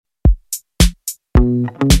Hey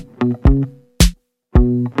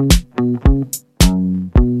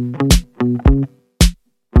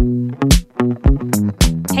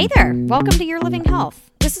there, welcome to Your Living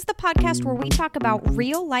Health. This is the podcast where we talk about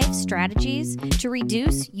real-life strategies to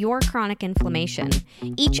reduce your chronic inflammation.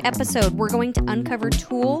 Each episode, we're going to uncover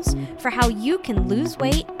tools for how you can lose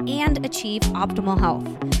weight and achieve optimal health.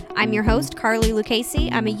 I'm your host, Carly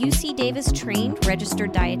Lucchese. I'm a UC Davis trained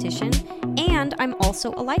registered dietitian, and I'm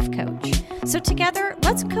also a life coach. So together,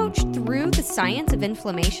 let's coach through the science of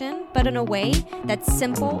inflammation, but in a way that's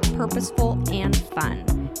simple, purposeful, and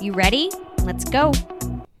fun. You ready? Let's go.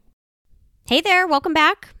 Hey there, welcome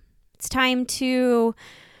back. It's time to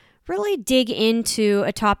really dig into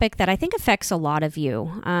a topic that I think affects a lot of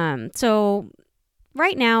you. So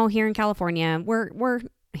right now here in California, we're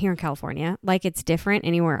here in California, like it's different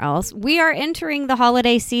anywhere else. We are entering the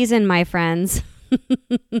holiday season, my friends.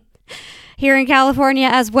 Here in California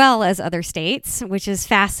as well as other states, which is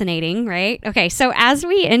fascinating, right? Okay, so as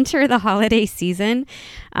we enter the holiday season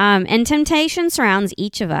and temptation surrounds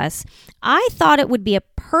each of us, I thought it would be a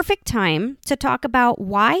perfect time to talk about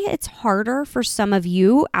why it's harder for some of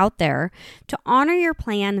you out there to honor your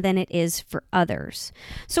plan than it is for others.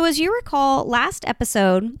 So as you recall, last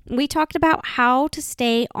episode, we talked about how to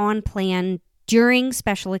stay on plan during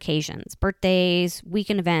special occasions, birthdays,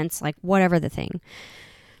 weekend events, like whatever the thing.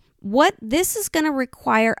 What this is going to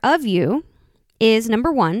require of you is,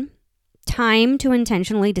 number one, time to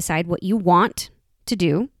intentionally decide what you want to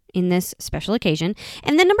do in this special occasion.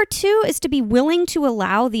 And then number two is to be willing to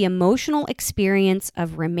allow the emotional experience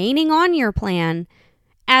of remaining on your plan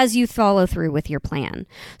as you follow through with your plan.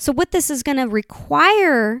 So what this is going to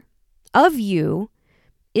require of you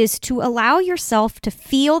is to allow yourself to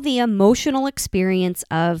feel the emotional experience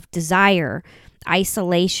of desire,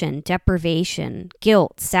 isolation, deprivation,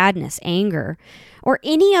 guilt, sadness, anger, or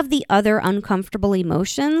any of the other uncomfortable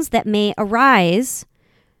emotions that may arise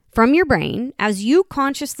from your brain as you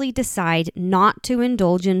consciously decide not to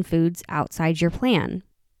indulge in foods outside your plan.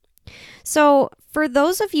 So, for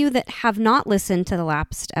those of you that have not listened to the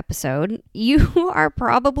last episode, you are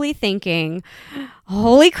probably thinking,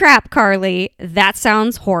 holy crap, Carly, that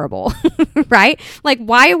sounds horrible, right? Like,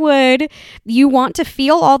 why would you want to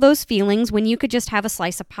feel all those feelings when you could just have a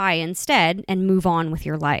slice of pie instead and move on with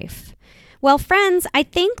your life? Well, friends, I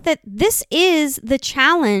think that this is the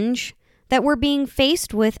challenge that we're being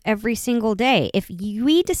faced with every single day. If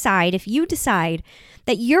you decide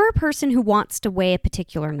that you're a person who wants to weigh a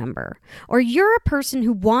particular number, or you're a person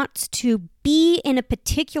who wants to be in a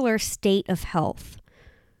particular state of health,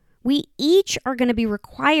 we each are going to be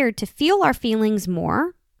required to feel our feelings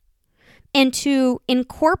more and to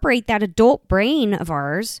incorporate that adult brain of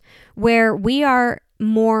ours where we are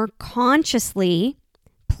more consciously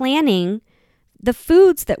planning the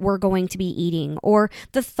foods that we're going to be eating, or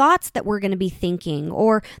the thoughts that we're going to be thinking,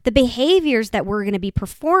 or the behaviors that we're going to be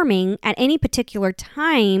performing at any particular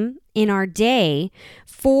time in our day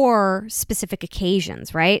for specific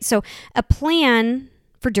occasions, right? So a plan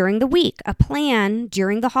for during the week, a plan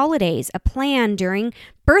during the holidays, a plan during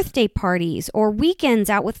birthday parties or weekends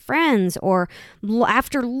out with friends, or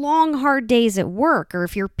after long, hard days at work, or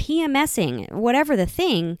if you're PMSing, whatever the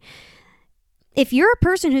thing. If you're a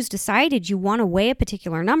person who's decided you want to weigh a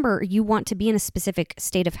particular number, or you want to be in a specific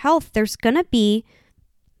state of health, there's going to be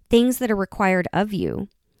things that are required of you.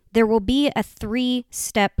 There will be a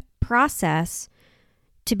 3-step process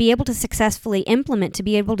to be able to successfully implement, to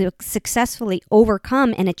be able to successfully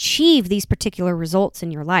overcome and achieve these particular results in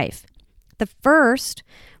your life. The first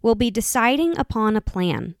will be deciding upon a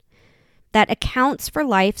plan that accounts for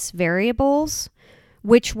life's variables,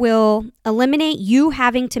 which will eliminate you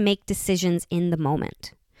having to make decisions in the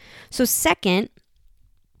moment. So second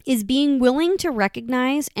is being willing to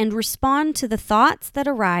recognize and respond to the thoughts that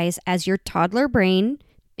arise as your toddler brain,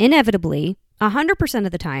 inevitably, 100%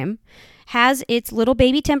 of the time, has its little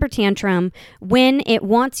baby temper tantrum when it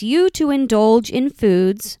wants you to indulge in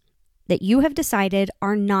foods that you have decided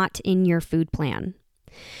are not in your food plan.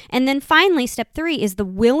 And then finally, step 3 is the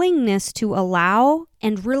willingness to allow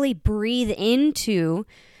and really breathe into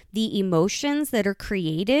the emotions that are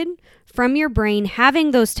created from your brain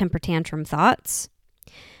having those temper tantrum thoughts.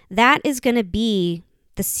 That is going to be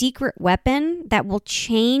the secret weapon that will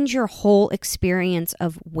change your whole experience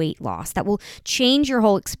of weight loss, that will change your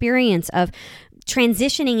whole experience of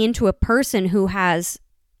transitioning into a person who has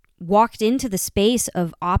walked into the space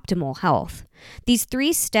of optimal health. These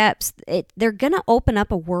 3 steps, they're going to open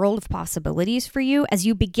up a world of possibilities for you as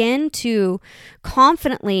you begin to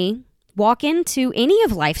confidently walk into any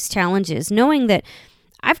of life's challenges, knowing that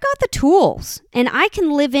I've got the tools and I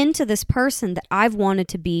can live into this person that I've wanted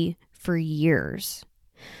to be for years.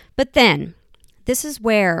 But then, this is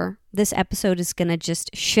where this episode is going to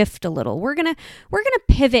just shift a little. We're going to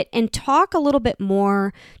pivot and talk a little bit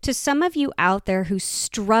more to some of you out there who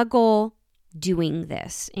struggle doing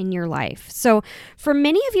this in your life. So, for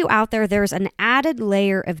many of you out there, there's an added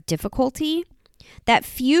layer of difficulty that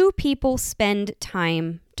few people spend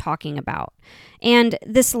time talking about. And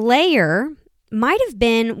this layer might have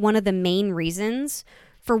been one of the main reasons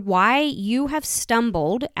for why you have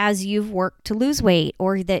stumbled as you've worked to lose weight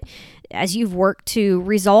or that as you've worked to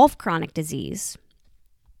resolve chronic disease.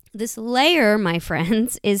 This layer, my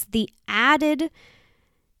friends, is the added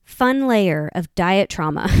fun layer of diet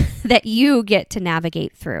trauma that you get to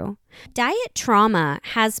navigate through. Diet trauma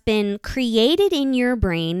has been created in your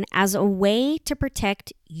brain as a way to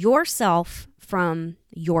protect yourself from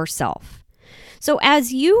yourself. So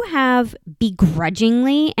as you have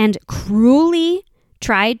begrudgingly and cruelly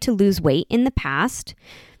tried to lose weight in the past,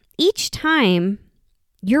 each time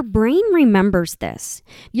your brain remembers this.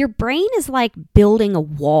 Your brain is like building a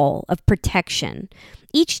wall of protection.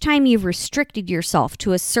 Each time you've restricted yourself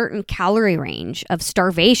to a certain calorie range of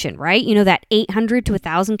starvation, right? You know, that 800 to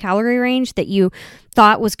 1,000 calorie range that you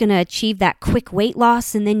thought was going to achieve that quick weight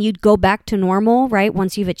loss and then you'd go back to normal, right?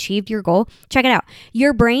 Once you've achieved your goal. Check it out.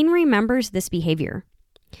 Your brain remembers this behavior.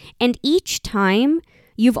 And each time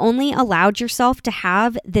you've only allowed yourself to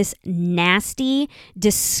have this nasty,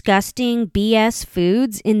 disgusting BS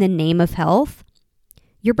foods in the name of health,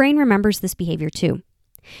 your brain remembers this behavior too.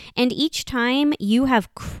 And each time you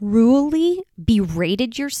have cruelly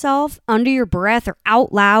berated yourself under your breath or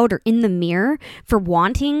out loud or in the mirror for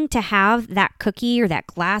wanting to have that cookie or that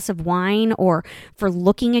glass of wine or for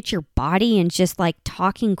looking at your body and just like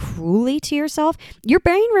talking cruelly to yourself, your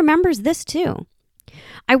brain remembers this too.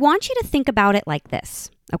 I want you to think about it like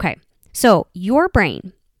this. Okay, so your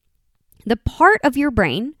brain, the part of your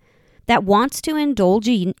brain that wants to indulge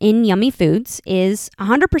in yummy foods is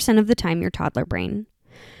 100% of the time your toddler brain.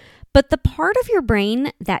 But the part of your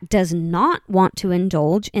brain that does not want to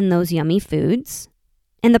indulge in those yummy foods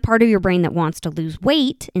and the part of your brain that wants to lose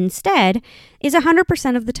weight instead is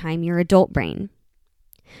 100% of the time your adult brain.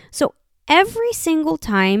 So every single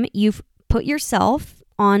time you've put yourself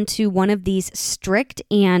onto one of these strict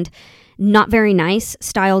and not very nice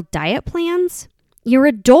style diet plans, your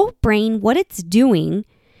adult brain, what it's doing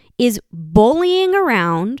is bullying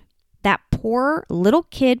around that poor little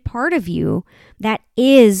kid part of you that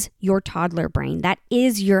is your toddler brain, that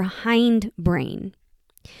is your hind brain.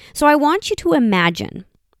 So I want you to imagine.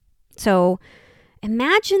 So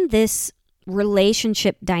imagine this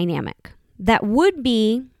relationship dynamic that would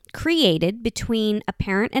be created between a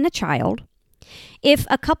parent and a child if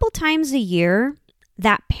a couple times a year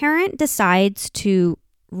that parent decides to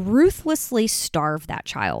ruthlessly starve that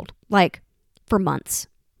child, like for months,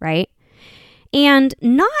 right? And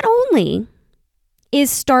not only is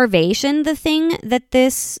starvation the thing that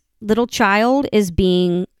this little child is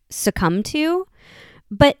being succumbed to,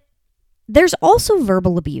 but there's also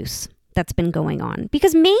verbal abuse that's been going on.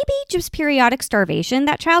 Because maybe just periodic starvation,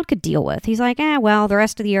 that child could deal with. He's like, well, the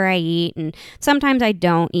rest of the year I eat, and sometimes I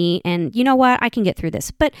don't eat, and you know what? I can get through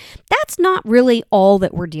this. But that's not really all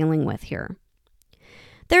that we're dealing with here.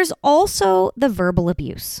 There's also the verbal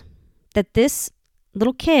abuse that this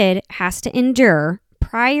little kid has to endure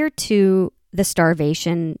prior to the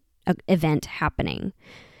starvation event happening.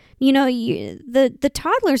 You know, the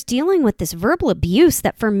toddler's dealing with this verbal abuse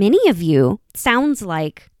that for many of you sounds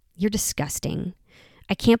like you're disgusting.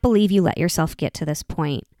 I can't believe you let yourself get to this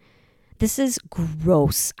point. This is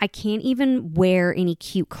gross. I can't even wear any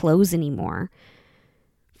cute clothes anymore.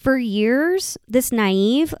 For years, this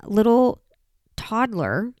naive little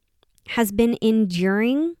toddler has been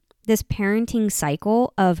enduring this parenting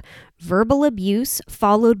cycle of verbal abuse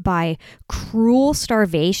followed by cruel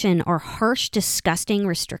starvation or harsh, disgusting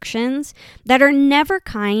restrictions that are never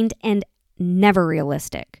kind and never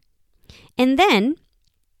realistic. And then,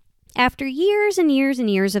 after years and years and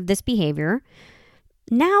years of this behavior,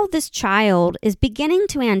 now this child is beginning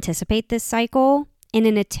to anticipate this cycle in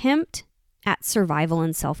an attempt at survival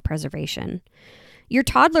and self-preservation. Your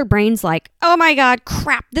toddler brain's like, oh my God,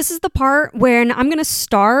 crap, this is the part when I'm going to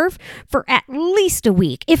starve for at least a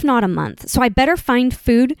week, if not a month. So I better find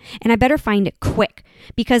food and I better find it quick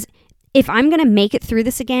because if I'm going to make it through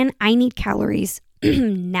this again, I need calories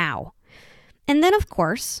now. And then, of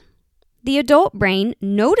course, the adult brain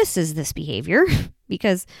notices this behavior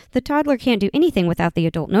because the toddler can't do anything without the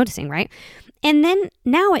adult noticing, right? And then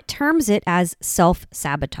now it terms it as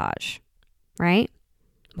self-sabotage, right?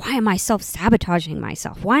 Why am I self-sabotaging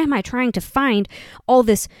myself? Why am I trying to find all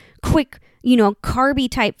this quick, carby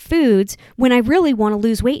type foods when I really want to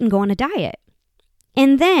lose weight and go on a diet?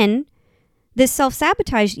 And then this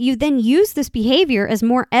self-sabotage, you then use this behavior as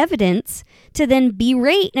more evidence to then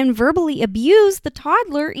berate and verbally abuse the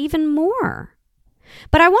toddler even more.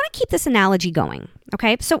 But I want to keep this analogy going,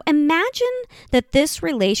 okay? So imagine that this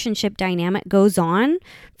relationship dynamic goes on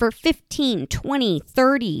for 15, 20,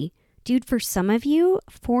 30, dude, for some of you,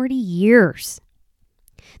 40 years.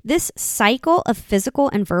 This cycle of physical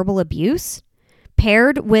and verbal abuse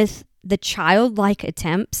paired with the childlike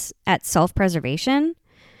attempts at self-preservation,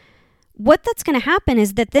 what that's going to happen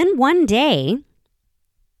is that then one day,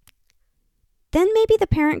 then maybe the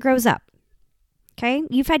parent grows up. Okay?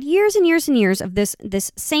 You've had years and years and years of this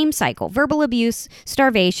same cycle, verbal abuse,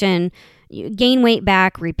 starvation, gain weight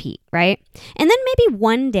back, repeat, right? And then maybe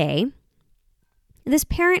one day, this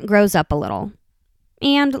parent grows up a little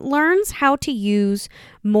and learns how to use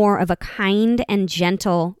more of a kind and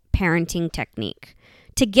gentle parenting technique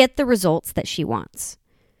to get the results that she wants.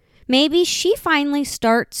 Maybe she finally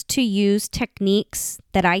starts to use techniques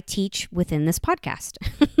that I teach within this podcast.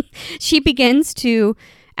 She begins to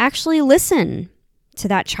actually listen to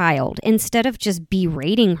that child instead of just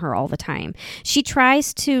berating her all the time. She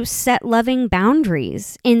tries to set loving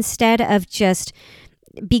boundaries instead of just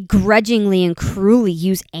begrudgingly and cruelly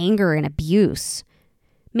use anger and abuse.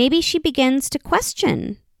 Maybe she begins to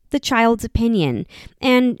question the child's opinion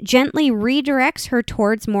and gently redirects her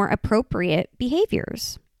towards more appropriate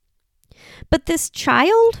behaviors. But this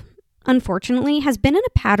child, unfortunately, has been in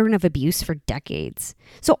a pattern of abuse for decades.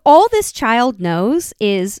 So all this child knows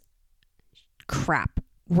is, crap,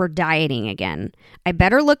 we're dieting again. I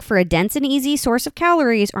better look for a dense and easy source of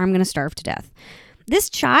calories or I'm going to starve to death. This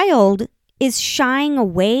child is shying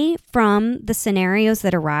away from the scenarios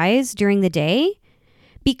that arise during the day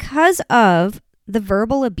because of the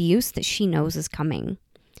verbal abuse that she knows is coming.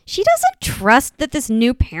 She doesn't trust that this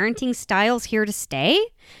new parenting style is here to stay.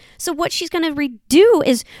 So what she's going to do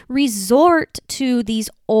is resort to these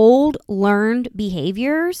old learned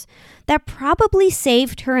behaviors that probably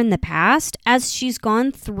saved her in the past as she's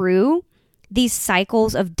gone through these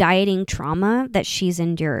cycles of dieting trauma that she's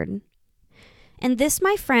endured. And this,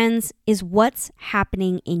 my friends, is what's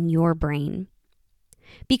happening in your brain.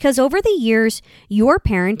 Because over the years, your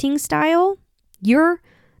parenting style,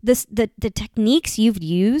 the techniques you've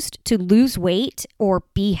used to lose weight or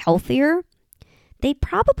be healthier, they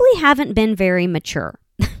probably haven't been very mature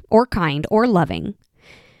or kind or loving.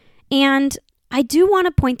 And I do want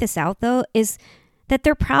to point this out, though, is that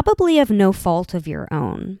they're probably of no fault of your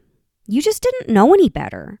own. You just didn't know any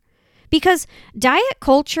better. Because diet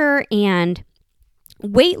culture and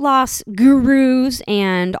weight loss gurus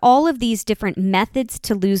and all of these different methods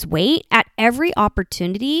to lose weight, at every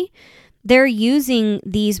opportunity, they're using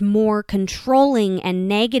these more controlling and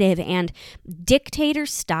negative and dictator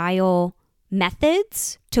style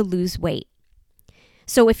methods to lose weight.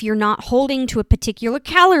 So if you're not holding to a particular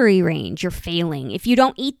calorie range, you're failing. If you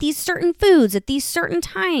don't eat these certain foods at these certain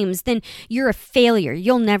times, then you're a failure.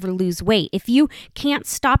 You'll never lose weight. If you can't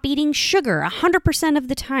stop eating sugar 100% of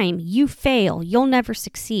the time, you fail. You'll never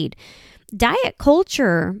succeed. Diet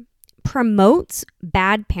culture promotes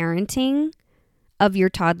bad parenting of your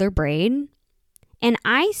toddler brain. And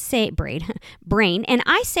I say brain, and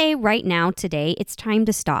I say right now today, it's time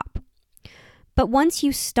to stop. But once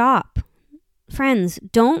you stop, friends,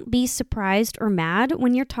 don't be surprised or mad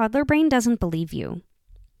when your toddler brain doesn't believe you.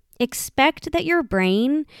 Expect that your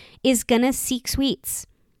brain is going to seek sweets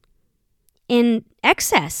in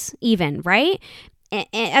excess even, right?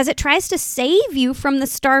 As it tries to save you from the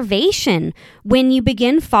starvation when you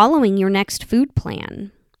begin following your next food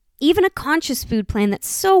plan. Even a conscious food plan that's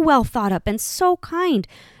so well thought up and so kind.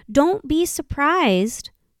 Don't be surprised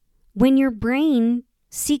when your brain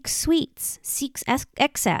seeks sweets, seeks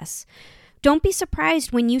excess. Don't be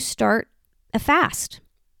surprised when you start a fast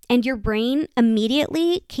and your brain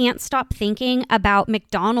immediately can't stop thinking about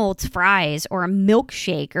McDonald's fries or a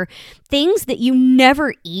milkshake or things that you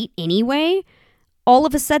never eat anyway. All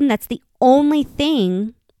of a sudden, that's the only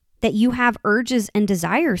thing that you have urges and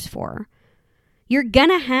desires for. You're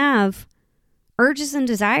gonna have urges and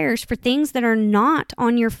desires for things that are not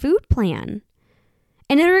on your food plan.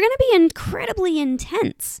 And they're going to be incredibly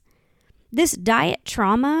intense. This diet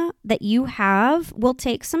trauma that you have will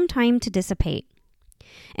take some time to dissipate.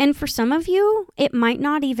 And for some of you, it might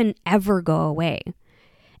not even ever go away.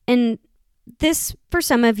 And this, for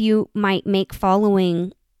some of you, might make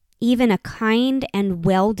following even a kind and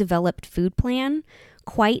well-developed food plan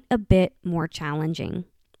quite a bit more challenging.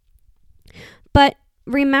 But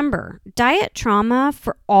remember, diet trauma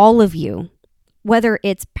for all of you, whether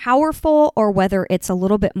it's powerful or whether it's a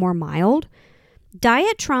little bit more mild,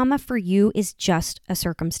 diet trauma for you is just a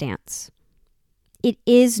circumstance. It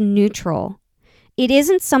is neutral. It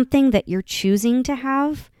isn't something that you're choosing to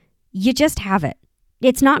have. You just have it.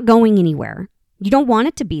 It's not going anywhere. You don't want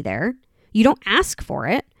it to be there. You don't ask for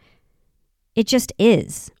it. It just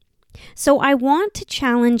is. So I want to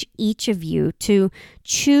challenge each of you to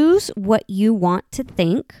choose what you want to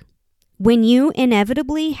think when you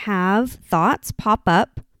inevitably have thoughts pop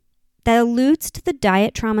up that alludes to the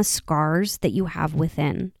diet trauma scars that you have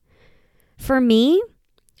within. For me,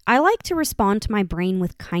 I like to respond to my brain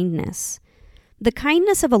with kindness, the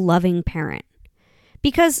kindness of a loving parent.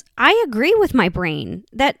 Because I agree with my brain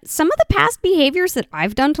that some of the past behaviors that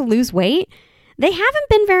I've done to lose weight, they haven't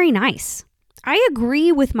been very nice. I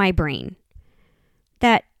agree with my brain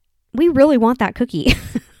that we really want that cookie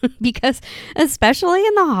because especially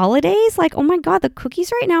in the holidays, like, oh my God, the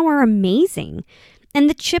cookies right now are amazing. And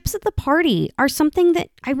the chips at the party are something that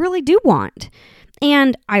I really do want.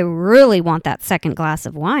 And I really want that second glass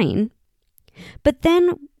of wine. But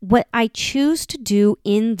then what I choose to do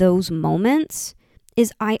in those moments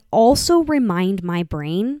is I also remind my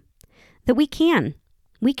brain that we can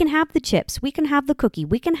have the chips, we can have the cookie,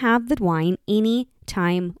 we can have the wine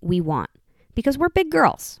anytime we want because we're big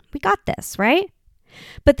girls. We got this, right?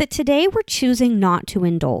 But that today we're choosing not to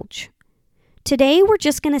indulge. Today we're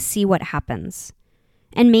just going to see what happens.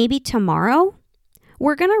 And maybe tomorrow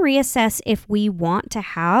we're going to reassess if we want to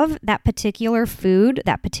have that particular food,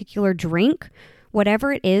 that particular drink,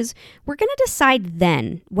 whatever it is. We're going to decide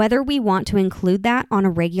then whether we want to include that on a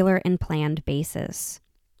regular and planned basis.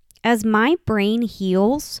 As my brain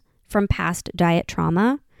heals from past diet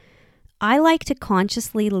trauma, I like to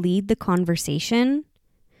consciously lead the conversation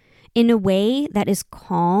in a way that is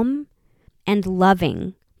calm and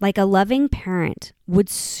loving, like a loving parent would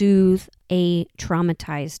soothe a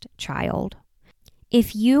traumatized child.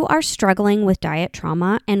 If you are struggling with diet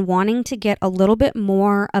trauma and wanting to get a little bit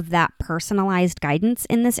more of that personalized guidance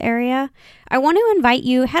in this area, I want to invite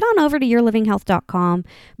you, head on over to yourlivinghealth.com,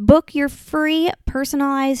 book your free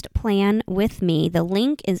personalized plan with me. The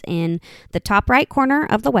link is in the top right corner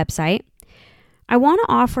of the website. I want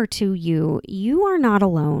to offer to you, you are not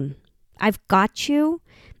alone. I've got you.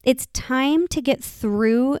 It's time to get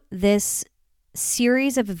through this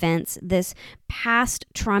series of events, this past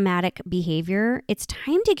traumatic behavior. It's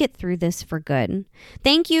time to get through this for good.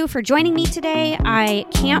 Thank you for joining me today. I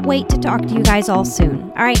can't wait to talk to you guys all soon.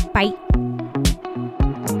 All right, bye.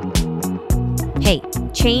 Hey,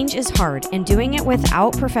 change is hard, and doing it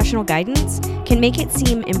without professional guidance can make it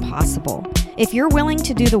seem impossible. If you're willing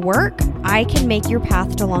to do the work, I can make your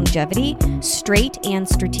path to longevity straight and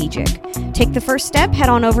strategic. Take the first step, head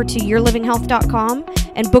on over to yourlivinghealth.com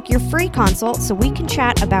and book your free consult so we can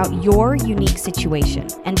chat about your unique situation.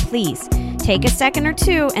 And please, take a second or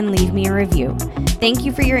two and leave me a review. Thank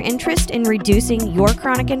you for your interest in reducing your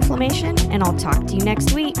chronic inflammation, and I'll talk to you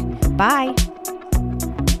next week. Bye.